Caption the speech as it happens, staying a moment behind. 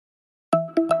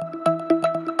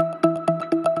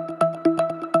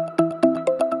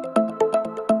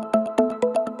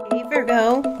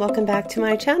welcome back to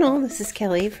my channel. This is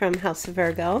Kelly from House of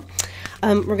Virgo.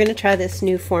 We're going to try this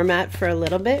new format for a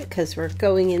little bit because we're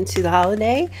going into the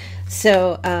holiday.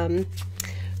 So I'm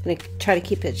going to try to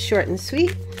keep it short and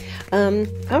sweet.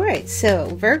 All right, so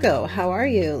Virgo, how are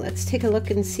you? Let's take a look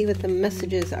and see what the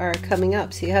messages are coming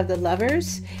up. So you have the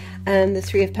Lovers and the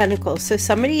Three of Pentacles. So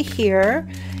somebody here,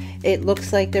 it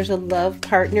looks like there's a love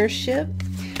partnership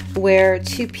where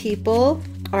two people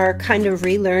are kind of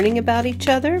relearning about each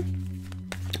other,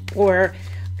 or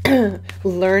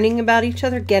learning about each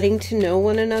other, getting to know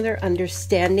one another,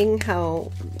 understanding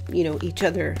how, each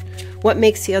other, what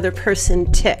makes the other person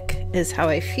tick is how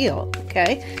I feel.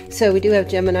 Okay, so we do have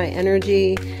Gemini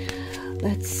energy.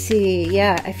 Let's see.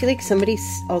 Yeah, I feel like somebody's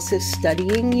also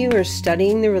studying you or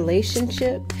studying the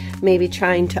relationship, maybe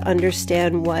trying to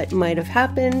understand what might have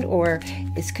happened, or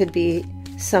this could be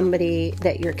somebody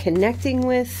that you're connecting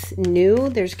with new.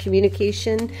 There's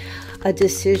communication, a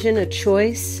decision, a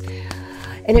choice.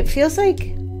 And it feels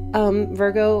like,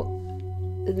 Virgo,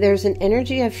 there's an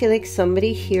energy. I feel like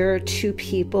somebody here, two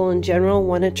people in general,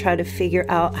 want to try to figure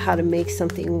out how to make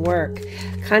something work.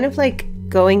 Kind of like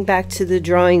going back to the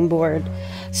drawing board,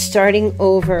 starting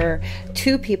over,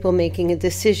 two people making a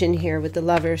decision here with the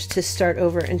Lovers to start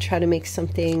over and try to make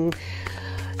something.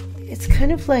 It's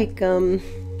kind of like,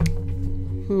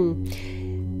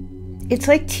 it's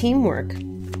like teamwork.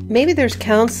 Maybe there's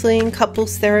counseling,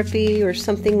 couples therapy, or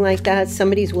something like that.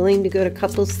 Somebody's willing to go to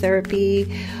couples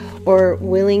therapy, or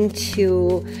willing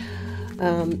to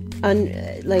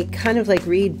kind of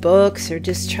read books, or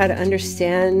just try to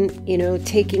understand,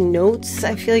 taking notes.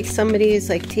 I feel like somebody is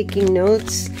like taking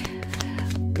notes,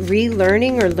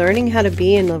 relearning or learning how to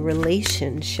be in a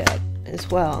relationship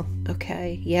as well.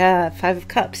 Okay, yeah, Five of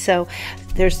Cups. So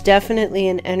there's definitely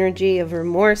an energy of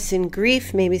remorse and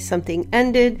grief. Maybe something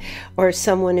ended, or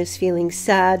someone is feeling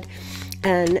sad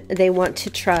and they want to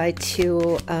try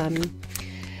to,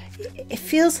 it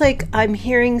feels like I'm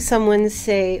hearing someone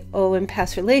say, oh, in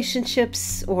past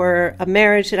relationships or a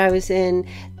marriage that I was in,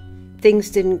 things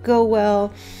didn't go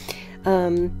well,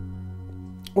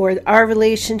 or our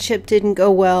relationship didn't go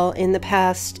well in the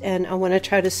past, and I want to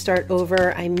try to start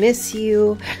over. I miss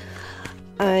you.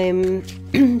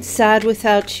 I'm sad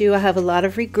without you. I have a lot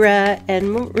of regret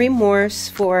and remorse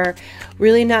for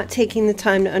really not taking the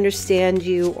time to understand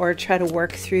you or try to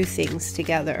work through things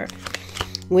together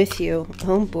with you.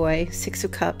 Oh boy, Six of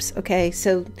Cups. Okay,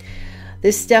 so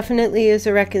this definitely is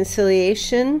a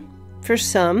reconciliation for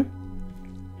some.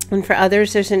 And for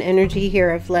others, there's an energy here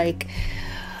of like,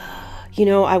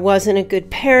 I wasn't a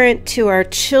good parent to our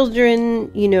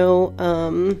children,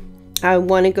 I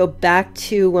want to go back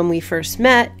to when we first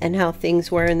met and how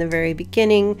things were in the very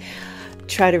beginning,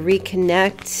 try to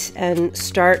reconnect and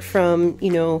start from,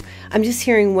 I'm just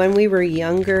hearing when we were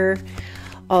younger.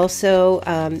 Also,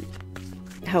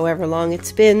 however long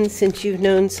it's been since you've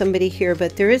known somebody here,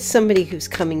 but there is somebody who's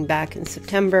coming back in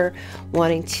September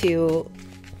wanting to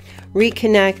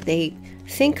reconnect. They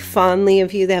think fondly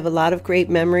of you. They have a lot of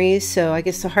great memories. So I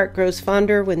guess the heart grows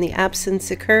fonder when the absence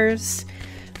occurs.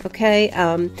 Okay,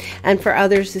 and for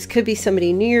others, this could be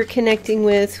somebody new you're connecting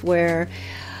with where,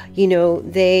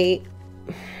 they...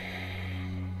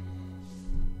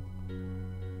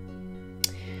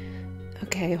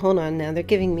 Okay, hold on now. They're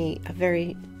giving me a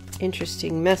very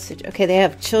interesting message. Okay, they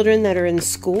have children that are in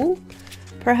school,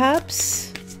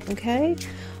 perhaps. Okay,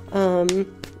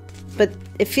 but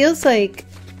it feels like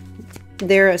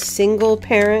they're a single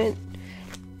parent.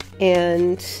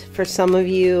 And for some of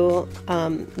you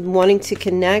wanting to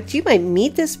connect, you might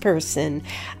meet this person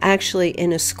actually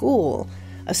in a school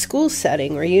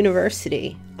setting or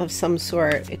university of some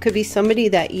sort. It could be somebody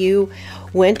that you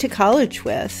went to college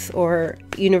with or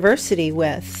university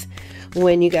with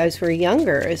when you guys were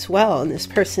younger as well. And this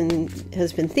person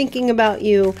has been thinking about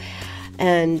you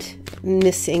and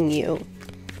missing you.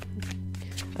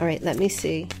 All right, let me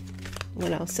see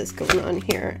what else is going on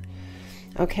here.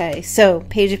 Okay, so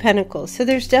Page of Pentacles. So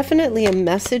there's definitely a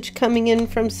message coming in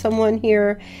from someone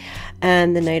here,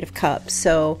 and the Knight of Cups.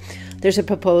 So there's a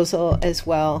proposal as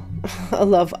well, a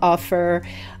love offer.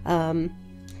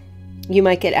 You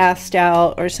might get asked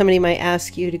out, or somebody might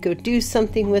ask you to go do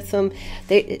something with them.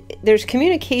 There's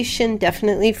communication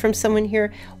definitely from someone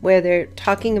here where they're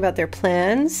talking about their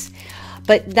plans.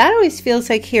 But that always feels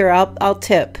like here, I'll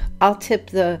tip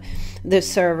the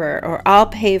server, or I'll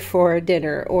pay for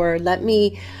dinner, or let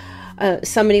me,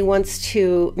 somebody wants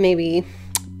to maybe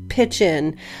pitch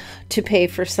in to pay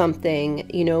for something,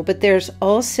 but there's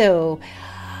also,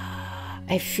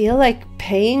 I feel like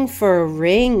paying for a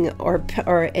ring, or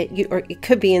it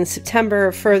could be in September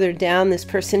or further down. This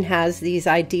person has these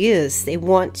ideas. They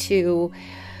want to,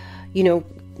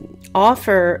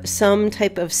 offer some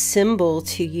type of symbol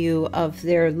to you of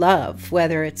their love,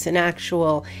 whether it's an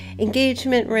actual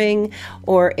engagement ring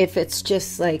or if it's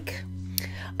just like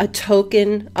a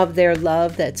token of their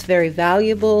love that's very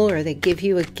valuable, or they give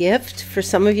you a gift. For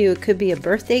some of you, it could be a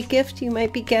birthday gift you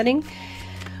might be getting.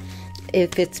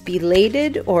 If it's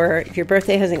belated or your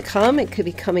birthday hasn't come, it could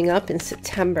be coming up in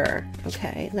September.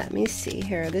 Okay, let me see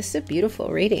here. This is a beautiful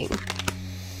reading.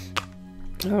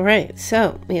 All right,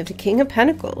 so we have the King of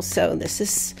Pentacles. So this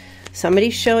is somebody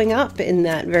showing up in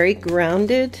that very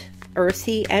grounded,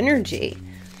 earthy energy.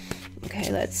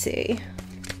 Okay, let's see.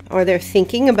 Or they're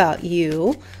thinking about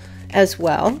you as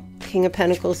well. King of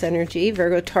Pentacles energy,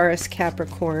 Virgo, Taurus,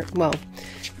 Capricorn. Well,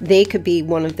 they could be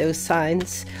one of those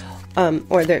signs.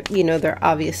 Or they're, you know, they're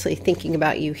obviously thinking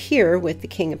about you here with the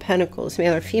King of Pentacles,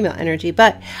 male or female energy.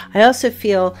 But I also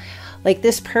feel like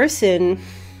this person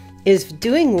is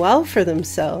doing well for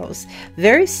themselves.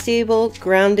 Very stable,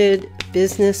 grounded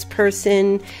business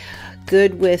person,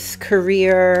 good with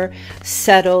career,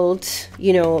 settled.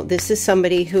 You know, this is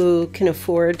somebody who can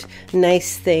afford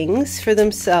nice things for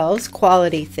themselves,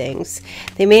 quality things.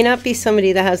 They may not be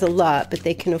somebody that has a lot, but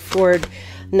they can afford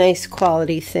nice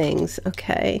quality things.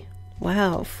 Okay.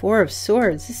 Wow, Four of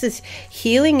Swords. This is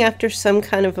healing after some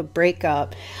kind of a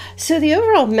breakup. So the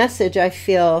overall message, I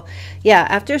feel, yeah,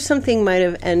 after something might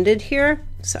have ended here,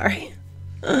 sorry,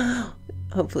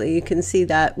 hopefully you can see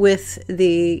that, with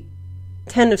the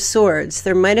Ten of Swords,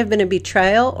 there might have been a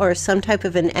betrayal or some type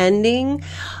of an ending,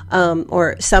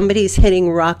 or somebody's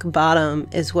hitting rock bottom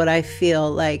is what I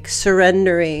feel like,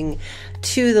 surrendering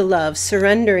to the love,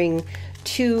 surrendering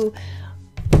to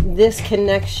this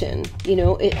connection. You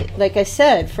know, like I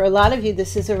said, for a lot of you,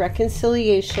 this is a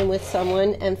reconciliation with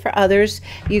someone, and for others,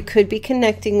 you could be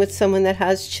connecting with someone that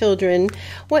has children.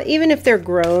 Well, even if they're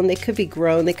grown, they could be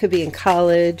grown, they could be in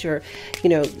college, or, you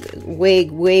know,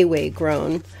 way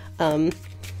grown.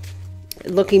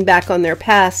 Looking back on their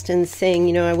past and saying,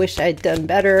 you know, I wish I'd done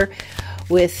better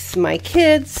with my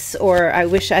kids, or I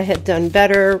wish I had done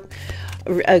better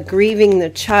grieving the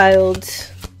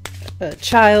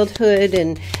childhood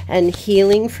and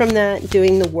healing from that,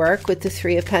 doing the work with the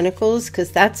Three of Pentacles,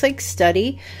 because that's like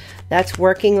study, that's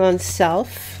working on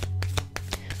self.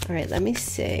 All right, let me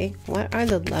see, what are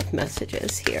the love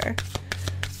messages here?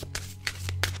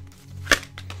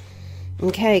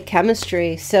 Okay,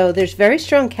 chemistry. So there's very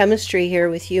strong chemistry here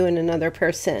with you and another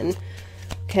person.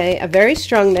 Okay, a very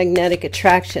strong magnetic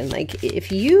attraction. Like,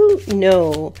 if you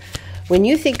know, when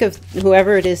you think of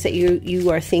whoever it is that you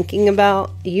are thinking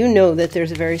about, you know that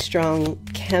there's a very strong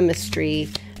chemistry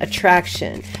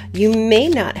attraction. You may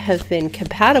not have been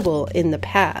compatible in the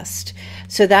past.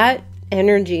 So that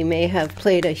energy may have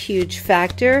played a huge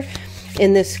factor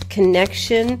in this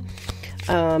connection,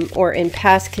 or in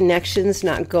past connections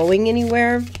not going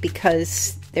anywhere,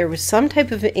 because there was some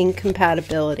type of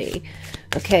incompatibility.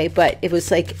 Okay, but it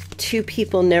was like two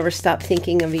people never stopped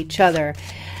thinking of each other.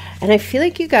 And I feel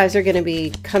like you guys are going to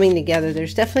be coming together.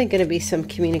 There's definitely going to be some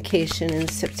communication in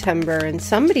September, and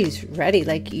somebody's ready.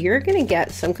 Like, you're going to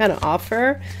get some kind of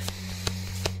offer,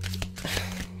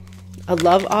 a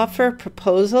love offer,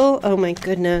 proposal. Oh my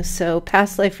goodness. So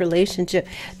past life relationship.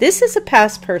 This is a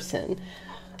past person.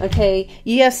 Okay.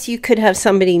 Yes, you could have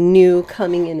somebody new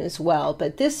coming in as well,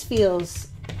 but this feels,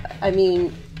 I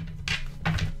mean,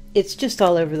 it's just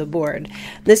all over the board.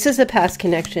 This is a past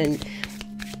connection.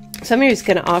 Somebody's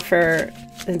going to offer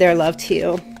their love to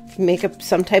you, make up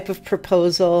some type of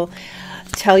proposal,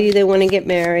 tell you they want to get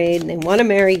married, they want to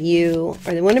marry you,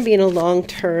 or they want to be in a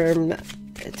long-term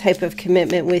type of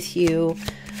commitment with you,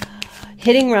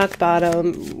 hitting rock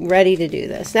bottom, ready to do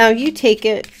this. Now, you take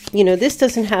it, you know, this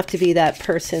doesn't have to be that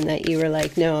person that you were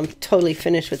like, no, I'm totally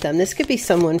finished with them. This could be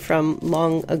someone from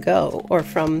long ago or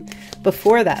from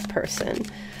before that person.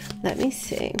 Let me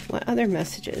see. What other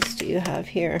messages do you have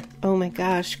here? Oh my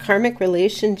gosh. Karmic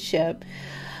relationship.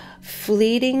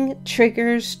 Fleeting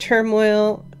triggers,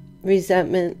 turmoil,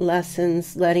 resentment,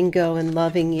 lessons, letting go, and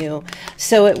loving you.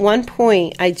 So at one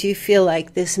point, I do feel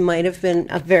like this might have been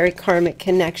a very karmic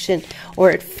connection,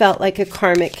 or it felt like a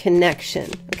karmic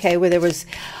connection, okay, where there was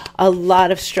a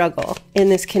lot of struggle in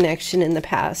this connection in the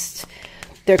past.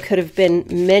 There could have been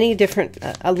many different,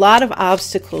 a lot of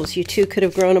obstacles. You two could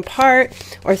have grown apart,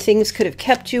 or things could have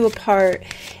kept you apart,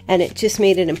 and it just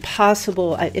made it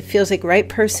impossible. It feels like right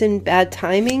person, bad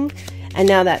timing, and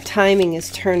now that timing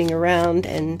is turning around,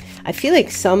 and I feel like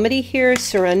somebody here is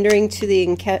surrendering to the,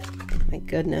 my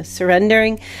goodness,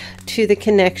 surrendering to the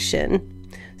connection.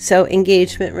 So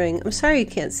engagement ring. I'm sorry you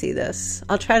can't see this.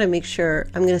 I'll try to make sure.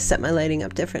 I'm going to set my lighting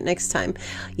up different next time.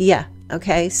 Yeah.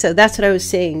 Okay. So that's what I was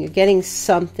saying. You're getting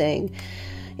something.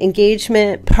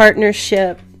 engagement,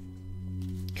 partnership,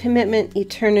 commitment,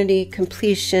 eternity,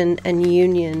 completion, and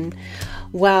union.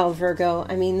 Wow, Virgo.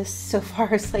 I mean, this so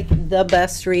far is like the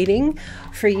best reading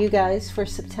for you guys for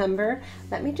September.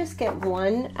 Let me just get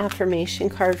one affirmation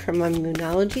card from my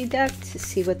Moonology deck to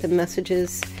see what the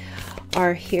messages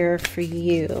are here for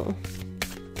you.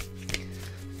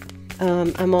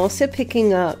 I'm also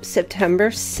picking up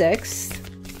September 6th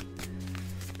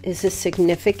is a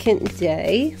significant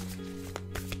day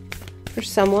for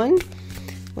someone.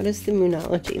 What is the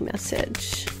Moonology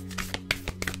message?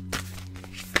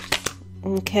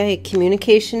 Okay,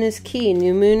 communication is key.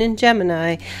 New moon in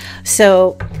Gemini.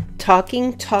 So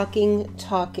talking.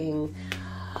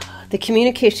 The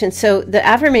communication. So the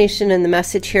affirmation and the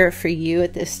message here for you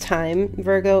at this time,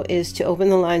 Virgo, is to open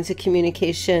the lines of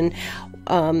communication,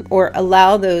 or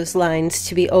allow those lines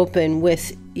to be open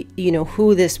with, you know,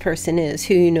 who this person is,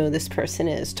 who you know this person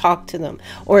is. Talk to them,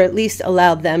 or at least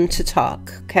allow them to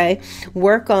talk. Okay,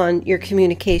 work on your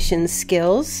communication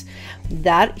skills.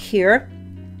 That here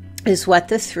is what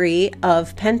the Three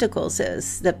of Pentacles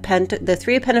is. The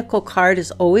Three of Pentacles card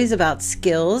is always about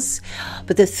skills,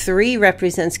 but the 3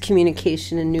 represents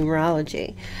communication and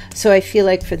numerology. So I feel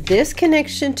like for this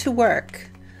connection to work,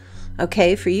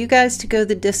 okay, for you guys to go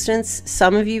the distance,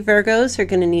 some of you Virgos are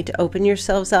going to need to open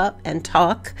yourselves up and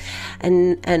talk,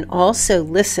 and also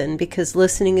listen, because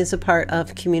listening is a part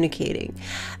of communicating.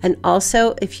 And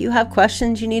also, if you have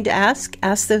questions you need to ask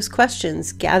those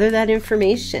questions. Gather that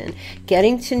information,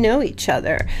 getting to know each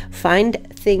other, find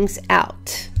things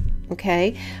out.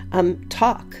 Okay,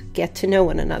 talk, get to know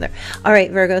one another. All right,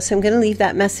 Virgo, so I'm going to leave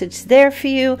that message there for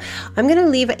you. I'm going to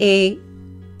leave a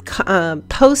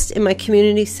post in my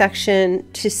community section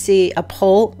to see a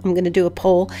poll. I'm going to do a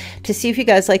poll to see if you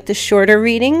guys like the shorter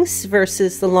readings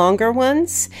versus the longer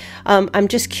ones. I'm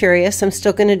just curious. I'm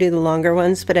still going to do the longer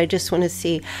ones, but I just want to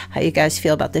see how you guys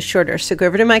feel about the shorter. So go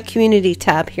over to my community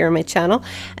tab here on my channel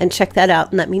and check that out,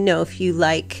 and let me know if you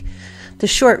like the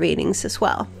short readings as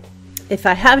well. If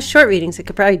I have short readings, I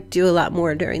could probably do a lot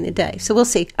more during the day. So we'll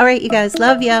see. All right, you guys.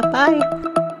 Love ya. Bye.